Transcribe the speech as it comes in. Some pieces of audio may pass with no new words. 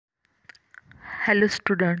Hello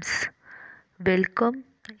students, welcome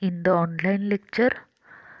in the online lecture.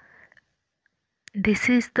 This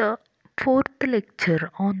is the fourth lecture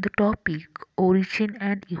on the topic Origin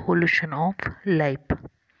and Evolution of Life.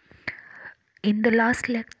 In the last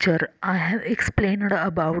lecture, I have explained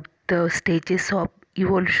about the stages of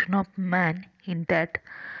evolution of man. In that,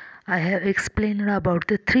 I have explained about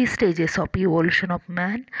the three stages of evolution of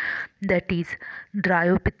man, that is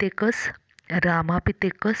Dryopithecus,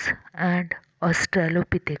 Ramapithecus and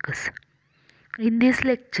Australopithecus. In this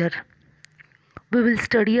lecture, we will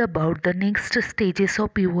study about the next stages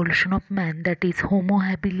of evolution of man, that is Homo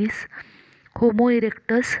habilis, Homo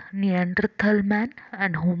erectus, Neanderthal man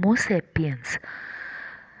and Homo sapiens.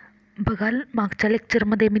 बघाल मागच्या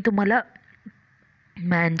लेक्चरमध्ये मी तुम्हाला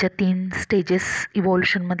मॅनच्या 3 stages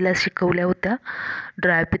इव्होल्यूशनमधल्या शिकवल्या होत्या.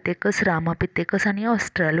 Dryopithecus, Ramapithecus आणि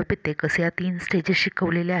ऑस्ट्रालोपिथेकस या 3 stages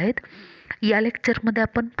शिकवलेल्या आहेत. या लेक्चरमध्ये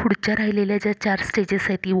आपण पुढच्या राहिलेल्या ज्या 4 स्टेजेस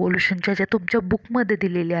आहेत इव्होल्यूशनच्या, ज्या तुमच्या बुकमध्ये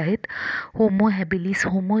दिलेल्या आहेत, होमो हॅबिलिस,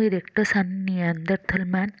 होमो इरेक्टस आणि निअँडरथल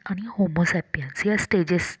मॅन आणि होमो सॅपियन्स, या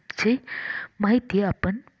स्टेजेसची माहिती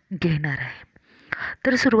आपण घेणार आहे.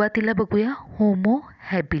 तर सुरुवातीला बघूया होमो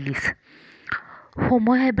हॅबिलिस.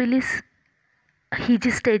 होमो हॅबिलिस ही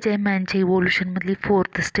जी स्टेज आहे मॅनच्या इव्होल्यूशनमधली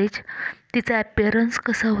 4th स्टेज, तिचा ॲपिअरन्स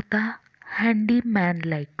कसा होता? Handyman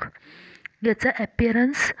like. याचा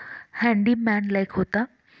ॲपिअरन्स हँडीमॅन लाईक होता,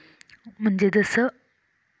 म्हणजे जसं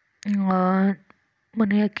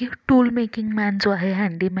म्हणूया की टूल मेकिंग मॅन जो आहे,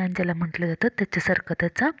 हँडीमॅन ज्याला म्हटलं जातं, त्याच्यासारखं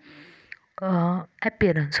त्याचा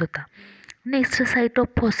ॲपिअरन्स होता. Next site of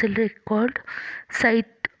fossil record.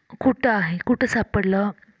 Site कुठं आहे, कुठं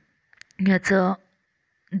सापडलं याचं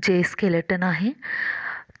जे स्केलेटन आहे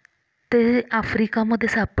ते आफ्रिकामध्ये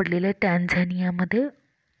सापडलेलं आहे, टॅन्झॅनियामध्ये.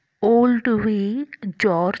 Old we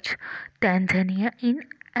George, टॅन्झॅनिया in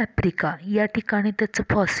Africa या ठिकाणी त्याचं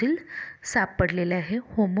फॉसिल सापडलेलं आहे,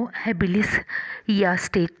 होमो हॅबिलिस या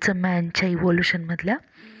स्टेजचं मॅनच्या इव्होल्यूशनमधल्या.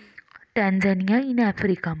 टॅन्झॅनिया in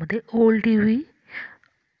आफ्रिकामध्ये old we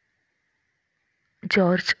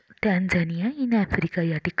George, टॅन्झॅनिया in Africa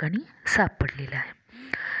या ठिकाणी सापडलेला आहे.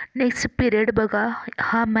 नेक्स्ट पिरियड बघा,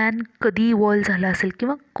 हा मॅन कधी इव्हॉल्व झाला असेल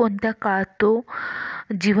किंवा कोणत्या काळात तो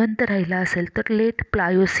जिवंत राहिला असेल, तर लेट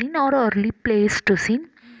प्लायोसिन और early Pleistocene,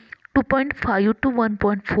 2.5 to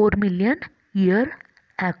 1.4 million year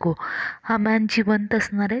ago. हा मॅन जिवंत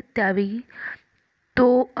असणार आहे, त्यावेळी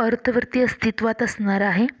तो अर्थवरती अस्तित्वात असणार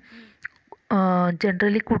आहे.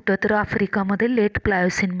 जनरली कुठं तर आफ्रिकामध्ये लेट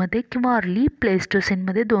प्लायोसिनमध्ये किंवा early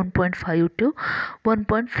प्लेस्टोसिनमध्ये 2.5 to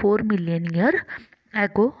 1.4 million year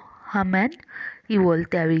ago हा मॅन इव्हॉल्व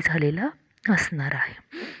त्यावेळी झालेला असणार आहे.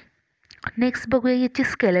 नेक्स्ट बघूया याची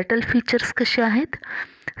स्केलेटल फीचर्स कसे आहेत.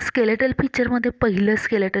 स्केलेटल फीचरमध्ये पहिलं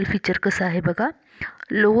स्केलेटल फीचर कसं आहे बघा,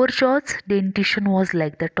 lower jaws dentition was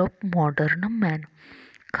like that of modern man.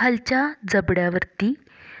 खालच्या जबड्यावरती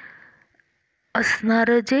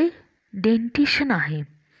असणारं जे डेंटिशन आहे,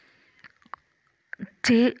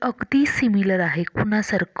 जे अगदी सिमिलर आहे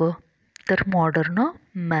कुणासारखं, तर मॉडर्न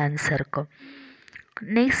मॅनसारखं.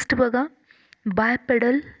 नेक्स्ट बघा,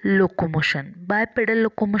 बायपेडल लोकोमोशन. बायपेडल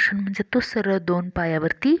लोकोमोशन म्हणजे तो सरळ 2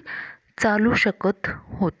 पायावरती चालू शकत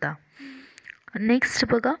होता. नेक्स्ट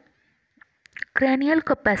बघा, cranial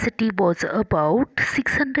capacity was about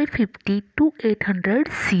 650 to 800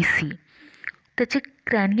 cc. त्याची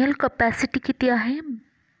क्रॅनियल कपॅसिटी किती आहे,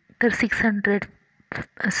 तर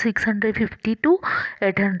 650 to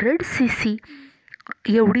 800 cc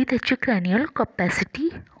एवढी त्याची क्रॅनियल कपॅसिटी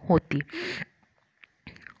होती.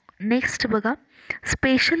 नेक्स्ट बघा,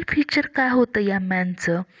 स्पेशल फीचर काय होतं या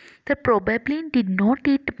मॅनचं, तर probably did not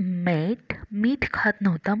eat meat, मीठ खात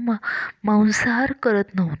नव्हता, मांसाहार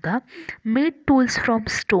करत नव्हता. Made tools from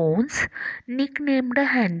stones, Nick named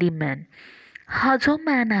handyman. हा जो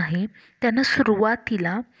मॅन आहे त्यानं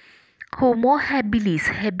सुरुवातीला होमो हॅबिलिस,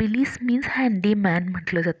 हॅबिलिस मीन्स हँडीमॅन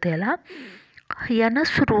म्हटलं जातं याला, यानं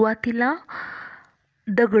सुरुवातीला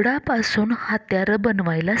दगडापासून हत्यारं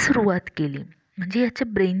बनवायला सुरुवात केली. म्हणजे याच्या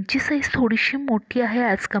ब्रेनची साईज थोडीशी मोठी आहे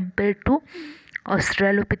ॲज कम्पेअर्ड टू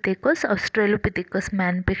ऑस्ट्रॅलोपिथेकस. ऑस्ट्रॅलोपिथेकस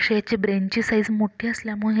मॅनपेक्षा याची ब्रेनची साईज मोठी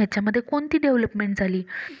असल्यामुळे ह्याच्यामध्ये कोणती डेव्हलपमेंट झाली,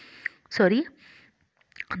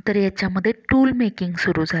 तर याच्यामध्ये टूल मेकिंग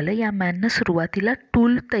सुरू झालं. या मॅननं सुरुवातीला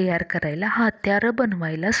टूल तयार करायला, हत्यारं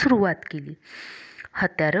बनवायला सुरुवात केली.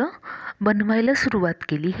 हत्यारं बनवायला सुरुवात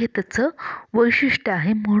केली हे त्याचं वैशिष्ट्य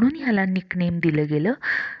आहे, म्हणून ह्याला निकनेम दिलं गेलं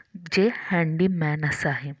जे हँडीमॅन असं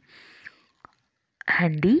आहे.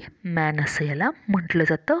 हँडीमॅन असं याला म्हटलं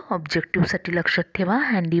जातं. ऑब्जेक्टिव्हसाठी लक्षात ठेवा,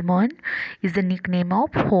 handyman is the nickname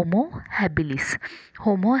of homo हॅबिलिस.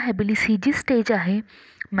 Homo हॅबिलिस he G stage आहे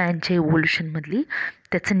मॅनच्या इव्होल्यूशनमधली,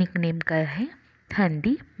 त्याचं निकनेम काय आहे,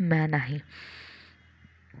 हँडीमॅन आहे.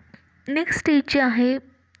 नेक्स्ट स्टेज जी आहे,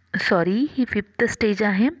 सॉरी ही 5th स्टेज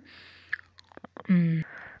आहे.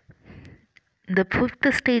 The 5th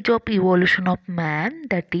stage of evolution of man,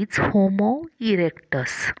 that is Homo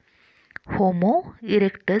erectus. Homo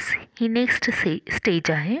erectus he next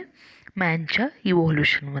stage आहे मॅनच्या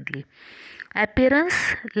इव्होल्युशनमधली. Appearance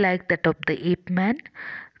like that of the ape man,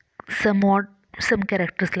 some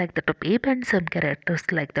characters like that of ape and some characters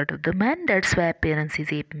like that of the man. That's why appearance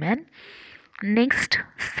is ape man. Next,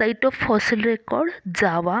 site of fossil record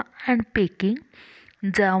Java and packing.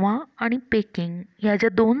 जावा आणि packing ह्या ज्या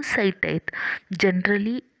 2 site आहेत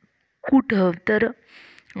generally कुठं तर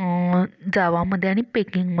जावामध्ये आणि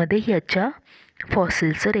पेकिंगमध्ये ह्याच्या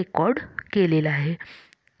फॉसिलचं record केलेलं आहे.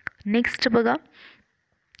 नेक्स्ट बघा,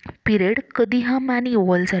 पिरियड कधी हा मॅन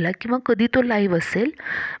इव्हॉल्व झाला किंवा कधी तो लाईव्ह असेल.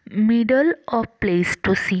 Middle of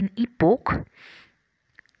Pleistocene epoch,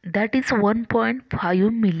 that is 1.5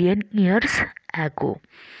 million years ago.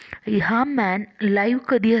 हा मॅन लाईव्ह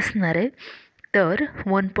कधी असणार आहे तर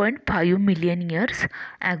 1.5 मिलियन इयर्स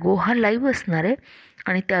ॲगो हा लाईव्ह असणार आहे.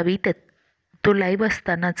 आणि त्यावेळी तो लाईव्ह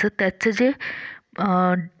असतानाचं त्याचं जे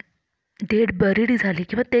डेड बरीड झाले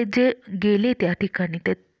किंवा ते जे गेले त्या ठिकाणी,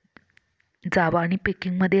 ते जावा आणि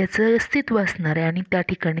पेकिंगमध्ये याचं अस्तित्व असणार आहे आणि त्या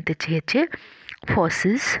ठिकाणी ह्याचे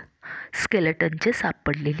फॉसिल्स स्केलेटनचे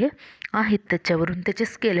सापडलेले आहेत. त्याच्यावरून त्याचे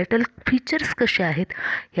स्केलेटल फीचर्स कसे आहेत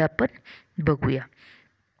हे आपण बघूया.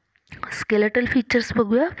 स्केलेटल फीचर्स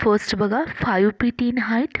बघूया. फर्स्ट बघा, 5 feet इन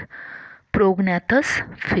हाईट, प्रोग्नॅथस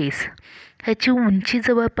फेस. ह्याची उंची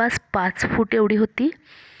जवळपास 5 फूट एवढी होती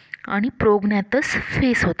आणि प्रोग्नॅथस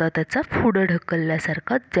फेस होता त्याचा पुढं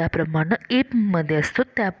ढकलल्यासारखा, ज्याप्रमाणे एपमध्ये असतो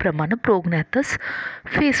त्याप्रमाणे प्रोग्नॅथस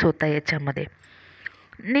फेस होता याच्यामध्ये.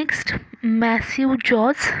 Next, massive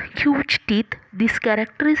jaws, huge teeth. This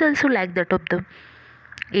character is also like that of the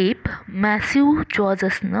app. Massive jaws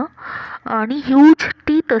असणं आणि ह्यूज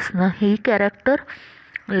टीथ असणं हे character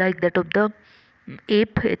like that of the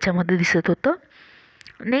app याच्यामध्ये दिसत होतं.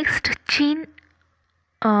 Next,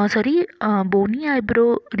 Boney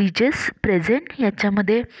eyebrow ridges present.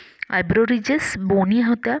 याच्यामध्ये आयब्रो रिजेस बोनी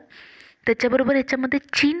होत्या, त्याच्याबरोबर याच्यामध्ये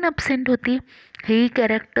चीन अब्सेंट होती. हे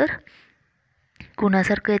कॅरेक्टर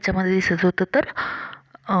कुणासारखं याच्यामध्ये दिसत होतं तर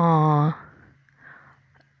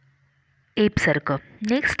एपसारखं.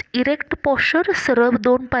 नेक्स्ट, इरेक्ट पॉश्चर, सरळ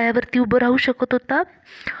 2 पायावरती उभं राहू शकत होता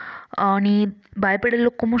आणि बायपेडल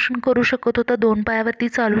लोकोमोशन करू शकत होता, 2 पायावरती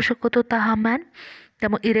चालू शकत होता हा मॅन.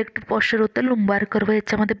 त्यामुळे इरेक्ट पॉश्चर होतं, लुंबार कर्व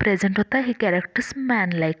याच्यामध्ये प्रेझेंट होता. हे कॅरेक्टर्स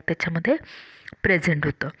मॅन लाईक त्याच्यामध्ये प्रेझेंट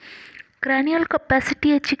होतं. क्रॅनियल कपॅसिटी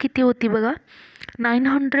याची किती होती बघा,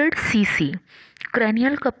 900 cc.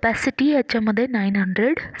 क्रॅनियल कपॅसिटी याच्यामध्ये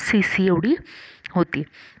 900 cc एवढी होती.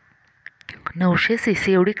 900 cc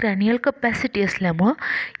एवढी क्रॅनियल कपॅसिटी असल्यामुळं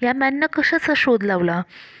या मॅननं कशाचा शोध लावला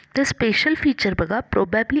तर स्पेशल फीचर बघा,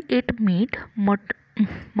 प्रोबॅबली एट मीट,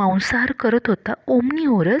 मांसाहार करत होता.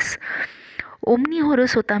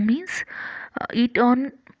 ओमनीहोरस होता, means it on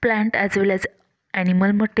plant as well as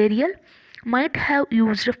animal material. Might have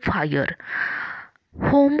used fire.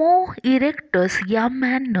 Homo erectus या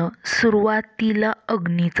मॅननं सुरुवातीला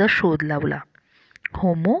अग्नीचा शोध लावला.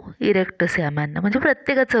 होमो इरेक्टस या मॅननं, म्हणजे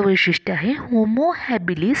प्रत्येकाचं वैशिष्ट्य आहे. होमो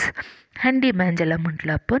हॅबिलिस, हँडीमॅन ज्याला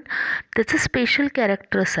म्हटलं आपण, त्याचं स्पेशल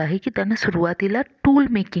कॅरेक्टर असं आहे की त्यानं सुरुवातीला टूल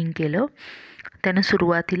मेकिंग केलं. त्यानं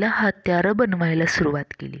सुरुवातीला हत्यारं बनवायला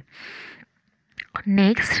सुरुवात केली.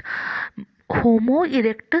 नेक्स्ट, होमो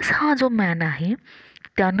इरेक्टस हा जो मॅन आहे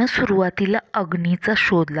त्यानं सुरुवातीला अग्नीचा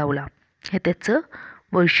शोध लावला. हे त्याचं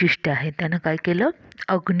वैशिष्ट्य आहे. त्यानं काय केलं,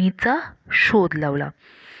 अग्नीचा शोध लावला.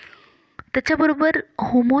 त्याच्याबरोबर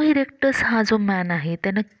होमो इरेक्टस हा जो मॅन आहे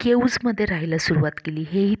त्यानं केव्जमध्ये राहायला सुरुवात केली.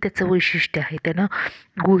 हेही त्याचं वैशिष्ट्य आहे. त्यानं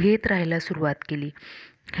गुहेत राहायला सुरुवात केली.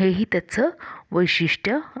 हेही त्याचं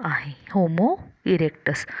वैशिष्ट्य आहे. होमो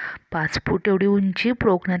इरेक्टस, 5 फूट एवढी उंची,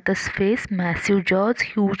 प्रोग्नॅथस face, massive jaws,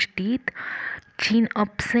 huge teeth, chin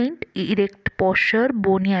absent, erect posture,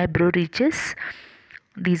 bony eyebrow ridges.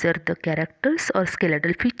 These are the characters or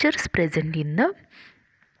skeletal features present in the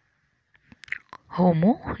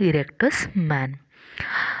Homo erectus man.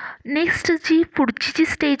 Next जी पुढची जी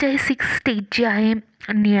स्टेज आहे, 6th स्टेज जी आहे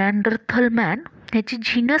Neanderthal man. ह्याची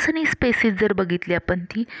genus आणि spaces जर बघितली आपण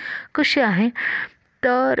ती कशी आहे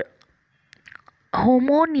तर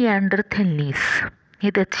होमो निअँडरथेलिस हे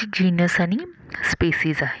त्याची जीनस आणि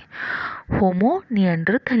स्पेसिस आहे. होमो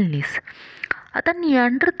निअँडरथेलिस. आता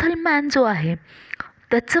निअँडरथल मॅन जो आहे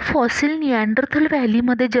त्याचं फॉसिल निअँडरथल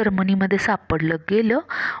व्हॅलीमध्ये जर्मनीमध्ये सापडलं गेलं,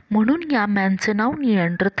 म्हणून या मॅनचं नाव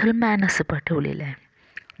निअँडरथल मॅन असं पाठवलेलं आहे.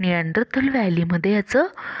 निअँडरथल व्हॅलीमध्ये याचं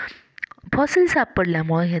फॉसिल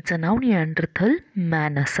सापडल्यामुळं ह्याचं नाव निअँडरथल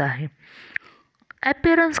मॅन असं आहे.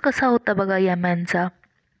 ॲपिअरन्स कसा होता बघा या मॅनचा,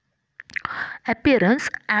 ॲपिअरन्स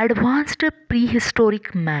advanced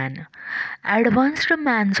prehistoric man. Advanced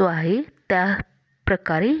man जो आहे त्या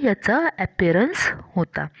प्रकारे याचा ॲपिअरन्स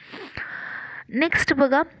होता. नेक्स्ट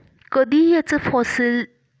बघा, कधी याचं फॉसिल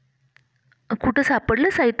कुठं सापडलं?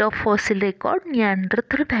 Site of fossil record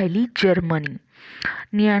Neanderthal valley, Germany.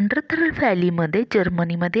 Neanderthal व्हॅलीमध्ये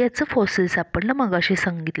जर्मनीमध्ये याचं फॉसिल सापडलं. मगाशी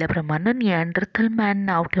सांगितल्याप्रमाणे निअँडरथल मॅन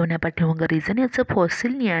नाव ठेवण्यापाठीमागं रिझन याचं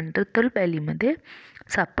फॉसिल निअँडरथल व्हॅलीमध्ये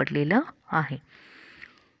सापडलेलं आहे.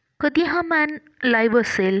 कधी हा मॅन लाईव्ह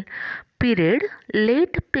असेल? Period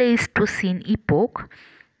late Pleistocene epoch,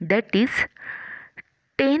 that is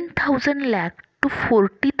 10,000 lakh to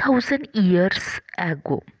 40,000 years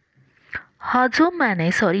ago. हा जो मॅन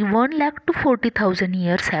आहे 1 lakh to 40,000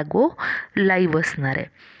 years ago live असणार आहे.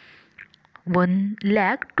 1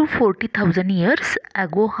 lakh to 40,000 years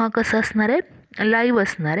ॲगो हा कसा असणार आहे? लाईव्ह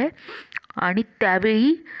असणार आहे. आणि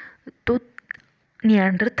त्यावेळी तो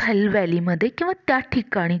निअँडरथल व्हॅलीमध्ये किंवा त्या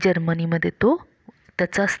ठिकाणी जर्मनीमध्ये तो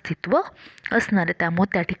त्याचं अस्तित्व असणार आहे.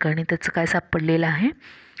 त्यामुळे त्या ठिकाणी त्याचं काय सापडलेलं आहे?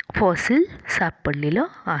 फॉसिल सापडलेलं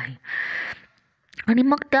आहे. आणि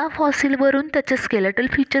मग त्या फॉसिलवरून त्याचे स्केलेटल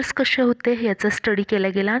फीचर्स कसे होते याचा स्टडी केला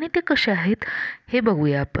गेला आणि ते कसे आहेत हे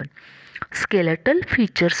बघूया आपण. Skeletal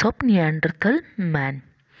features of Neanderthal man.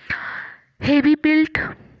 Heavy built,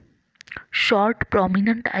 short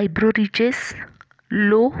prominent eyebrow ridges,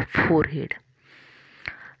 low forehead.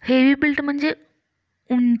 Heavy built म्हणजे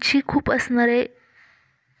उंची खूप असणारे,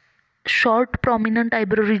 शॉर्ट प्रॉमिनंट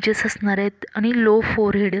आयब्रो रिजेस असणार आहेत आणि लो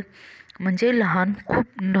फोरहेड म्हणजे लहान, खूप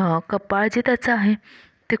कपाळ जे त्याचं आहे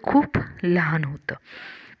ते खूप लहान होतं.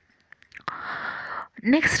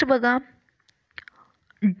 नेक्स्ट बघा,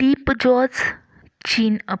 डीप जॉज,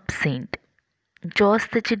 चीन अपसेंट. जॉज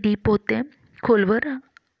त्याचे डीप होते, खोलवर,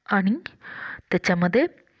 आणि त्याच्यामध्ये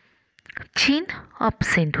चीन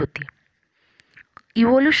अपसेंट होती.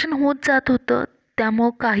 इव्होल्युशन होत जात होतं, त्यामुळं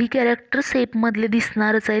काही कॅरेक्टर सेपमधले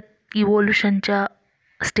दिसणारच आहेत इव्होल्युशनच्या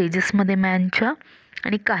स्टेजेसमध्ये मॅनच्या,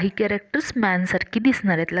 आणि काही कॅरेक्टर्स मॅनसारखी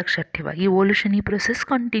दिसणार आहेत. लक्षात ठेवा, इव्होल्युशन ही प्रोसेस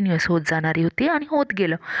कंटिन्युअस होत जाणारी होती आणि होत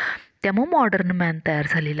गेलं, त्यामुळं मॉडर्न मॅन तयार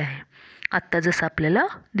झालेला आहे आत्ता जसा आपल्याला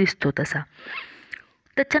दिसतो तसा.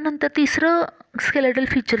 त्याच्यानंतर तिसरं स्केलेटल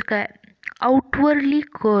फीचर काय? आउटवर्डली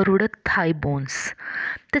कर्व्ड थाय बोन्स.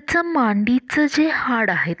 त्याचं मांडीचं जे हाड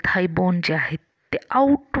आहे, थाय बोन जे आहेत ते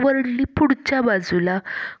आउटवर्डली पुढच्या बाजूला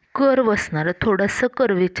कर्व असणारं, थोडंसं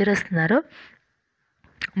कर्वेचर असणारं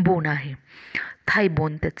बोन आहे, थाय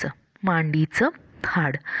बोन त्याचं मांडीचं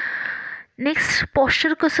हाड. नेक्स्ट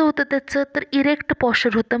पॉश्चर कसं होतं त्याचं? तर इरेक्ट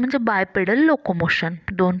पॉश्चर होतं, म्हणजे बायपेडल लोकोमोशन,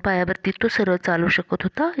 2 पायावरती तो सरळ चालू शकत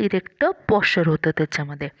होता. इरेक्ट पॉश्चर होतं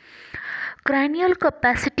त्याच्यामध्ये. क्रॅनियल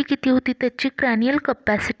कपॅसिटी किती होती त्याची? क्रॅनियल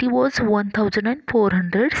कपॅसिटी वॉज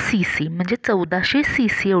 1400 cc, म्हणजे 1400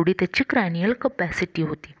 cc एवढी त्याची क्रॅनियल कपॅसिटी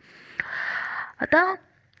होती. आता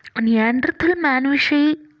निअँडरथल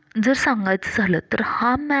मॅनविषयी जर सांगायचं झालं तर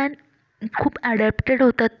हा मॅन खूप ॲडॅप्टेड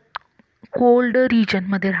होता कोल्ड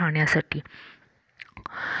रिजनमध्ये राहण्यासाठी.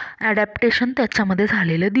 ॲडॅप्टेशन त्याच्यामध्ये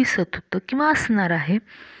झालेलं दिसत होतं किंवा असणार आहे,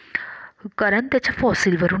 कारण त्याच्या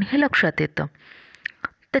फॉसिलवरून हे लक्षात येतं.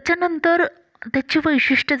 त्याच्यानंतर त्याची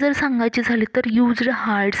वैशिष्ट्य जर सांगायची झाली तर युज्ड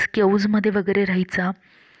हार्ड्स, केव्जमध्ये वगैरे राहायचा.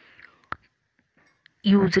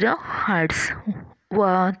 युज्ड हार्ड्स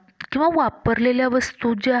किंवा वापरलेल्या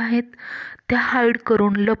वस्तू ज्या आहेत त्या हाईड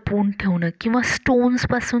करून लपवून ठेवणं, किंवा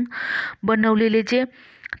स्टोन्सपासून बनवलेले जे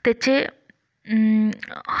त्याचे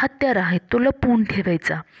हत्यार आहेत तो लपवून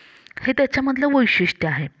ठेवायचा, हे त्याच्यामधलं वैशिष्ट्य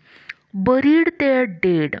आहे. Buried there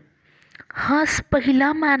dead. हा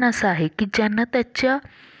पहिला मॅन असा आहे की ज्यांना त्याच्या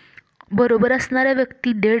बरोबर असणाऱ्या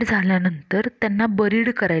व्यक्ती डेड झाल्यानंतर त्यांना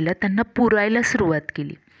बरीड करायला, त्यांना पुरायला सुरुवात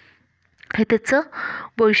केली, हे त्याचं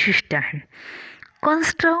वैशिष्ट्य आहे.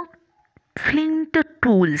 कन्स्ट्रक्ट फ्लिंट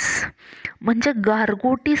टूल्स, म्हणजे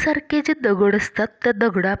गारगोटीसारखे जे दगड असतात त्या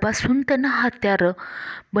दगडापासून त्यांना हत्यारं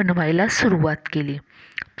बनवायला सुरुवात केली,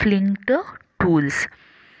 फ्लिंट टूल्स.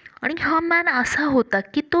 आणि हा मॅन असा होता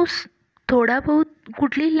की तो थोडा बहुत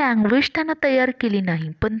कुठली लँग्वेज त्यानं तयार केली नाही,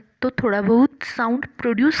 पण तो थोडा बहुत साऊंड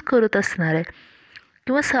प्रोड्यूस करत असणार आहे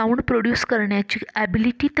किंवा साऊंड प्रोड्यूस करण्याची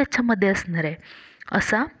ॲबिलिटी त्याच्यामध्ये असणार आहे,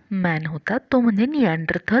 असा मॅन होता तो, म्हणजे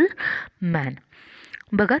निअँडरथल मॅन.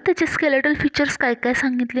 बघा त्याचे स्केलेटल फीचर्स काय काय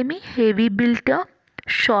सांगितले मी. Heavy built,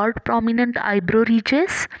 short prominent eyebrow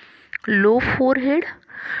ridges, low forehead,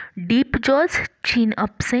 deep jaws, चीन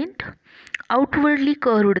absent, outwardly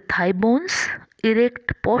curved thigh bones,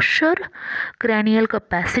 erect posture, cranial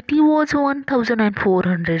capacity was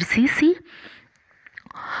 1400 cc,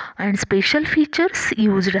 and special features: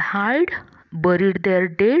 used hide, buried their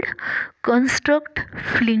dead, construct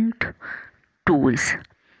flint tools.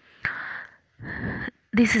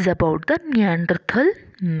 This is about the Neanderthal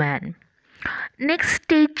man. Next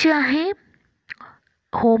stage जे आहे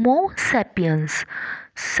homo sapiens,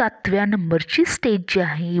 7व्या नंबरची stage जी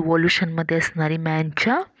आहे इव्होल्युशनमध्ये असणारी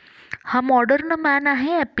मॅनच्या. हा modern man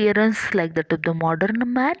आहे, appearance like that of the modern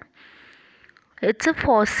man. It's a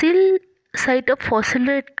fossil site of fossil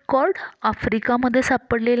record, आफ्रिकामध्ये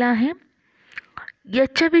सापडलेला आहे.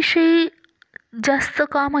 याच्याविषयी जास्त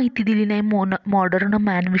का माहिती दिली नाही मॉडर्न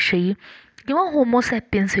मॅनविषयी किंवा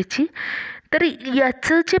होमोसॅपियन्सविषयी, तर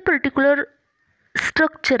याचं जे पर्टिक्युलर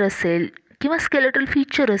स्ट्रक्चर असेल किंवा स्केलेटल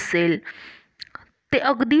फीचर असेल ते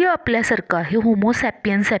अगदी आपल्यासारखं आहे,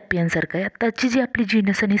 सॅपियनसारखं आहे. आत्ताची जी आपली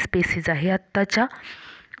जीनस आणि स्पेसीज आहे आत्ताच्या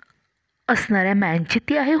असणाऱ्या मॅनची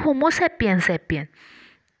ती आहे सॅपियन.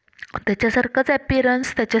 त्याच्यासारखंच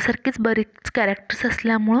ॲपिअरन्स, त्याच्यासारखेच बरेच कॅरेक्टर्स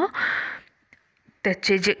असल्यामुळं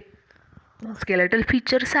त्याचे जे स्केलेटल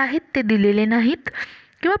फीचर्स आहेत ते दिलेले नाहीत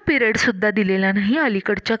किंवा पिरियडसुद्धा दिलेला नाही.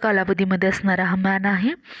 अलीकडच्या कालावधीमध्ये असणारा हा मॅन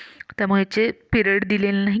आहे, त्यामुळे याचे पिरियड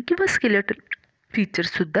दिलेले नाही किंवा स्केलेटल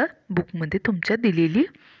फीचर्ससुद्धा बुकमध्ये तुमच्या दिलेली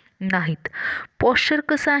नाहीत. पॉश्चर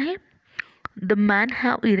कसं आहे, the man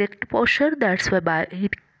have erect posture, that's y by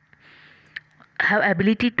it have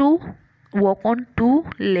ability to walk on 2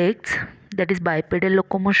 legs, that is bipedal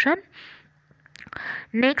locomotion.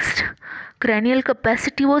 Next, cranial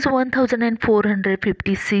capacity was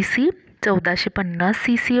 1450 cc, 1450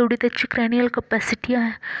 cc एवढी त्याची क्रॅनियल कपॅसिटी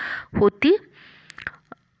होती.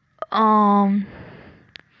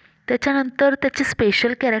 त्याच्यानंतर त्याचे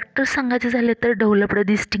स्पेशल कॅरेक्टर्स सांगायचे झाले तर developed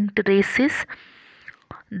distinct races,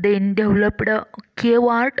 then developed cave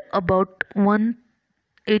art about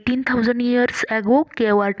 18,000 years ago.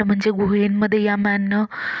 Cave art म्हणजे गुहेंमध्ये या मॅननं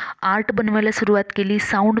आर्ट बनवायला सुरुवात केली.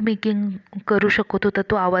 साऊंड मेकिंग करू शकत होता,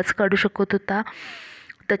 तो आवाज काढू शकत होता.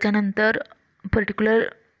 त्याच्यानंतर पर्टिक्युलर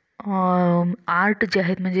आर्ट जे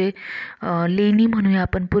आहेत म्हणजे लेणी म्हणूया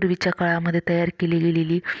आपण, पूर्वीच्या काळामध्ये तयार केली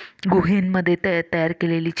गेलेली गुहेंमध्ये तयार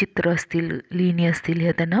केलेली चित्र असतील, लेणी असतील,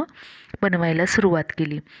 हे त्यानं बनवायला सुरुवात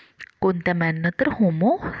केली. कोणत्या मॅननं, तर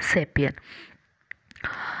होमो सॅपियन.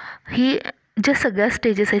 ही ज्या सगळ्या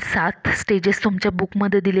स्टेजेस आहेत, 7 स्टेजेस तुमच्या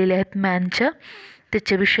बुकमध्ये दिलेल्या आहेत मॅनच्या,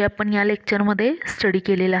 त्याच्याविषयी आपण या लेक्चरमध्ये स्टडी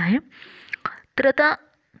केलेला आहे. तर आता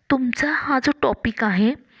तुमचा हा जो टॉपिक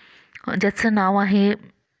आहे ज्याचं नाव आहे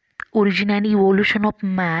origin and evolution of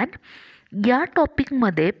man, या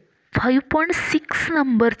टॉपिकमध्ये 5.6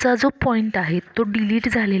 नंबरचा जो पॉईंट आहे तो डिलीट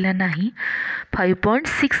झालेला नाही.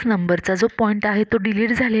 5.6 नंबरचा जो पॉईंट आहे तो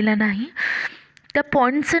डिलीट झालेला नाही. त्या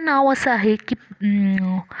पॉईंटचं नाव असं आहे की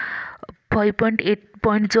 5.8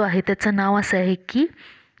 पॉईंट जो आहे त्याचं नाव असं आहे की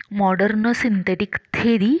मॉडर्न सिंथेटिक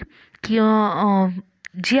थेरी, किंवा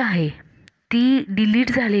जी आहे ती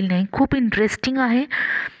डिलीट झालेली नाही. खूप इंटरेस्टिंग आहे.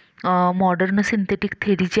 मॉडर्न सिंथेटिक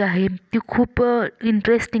थेरी जी आहे ती खूप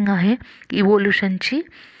इंटरेस्टिंग आहे इव्होल्युशनची,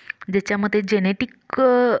 ज्याच्यामध्ये जेनेटिक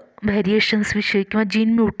व्हेरिएशन्सविषयी किंवा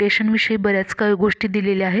जीन म्युटेशनविषयी बऱ्याच काही गोष्टी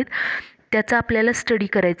दिलेल्या आहेत. त्याचा आपल्याला स्टडी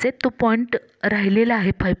करायचा आहे. तो पॉईंट राहिलेला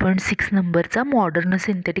आहे 5.6 नंबरचा, modern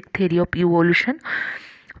synthetic theory of evolution.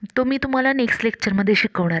 तो मी तुम्हाला नेक्स्ट लेक्चरमध्ये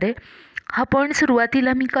शिकवणार आहे. हा पॉईंट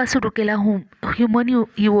सुरुवातीला मी का सुरू केला, ह्युमन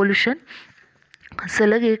इव्होल्युशन,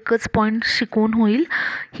 सलग एकच पॉईंट शिकवून होईल.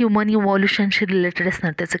 ह्युमन इव्होल्युशनशी रिलेटेड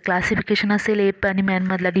असणार, त्याचं क्लासिफिकेशन असेल, एप आणि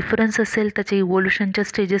मॅनमधला डिफरन्स असेल, त्याच्या इव्होल्युशनच्या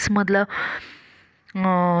स्टेजेसमधलं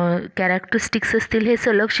कॅरेक्टरिस्टिक्स असतील, हे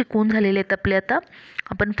सलग शिकवून झालेले आहेत आपले. आता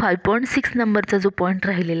आपण 5.6 नंबरचा जो पॉईंट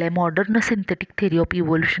राहिलेला आहे modern synthetic theory of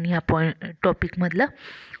evolution या टॉपिकमधला,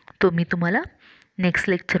 तो मी तुम्हाला नेक्स्ट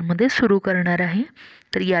लेक्चरमध्ये सुरू करणार आहे.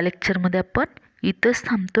 तर या लेक्चरमध्ये आपण इथंच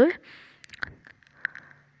थांबतो आहे.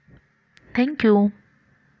 थँक्यू.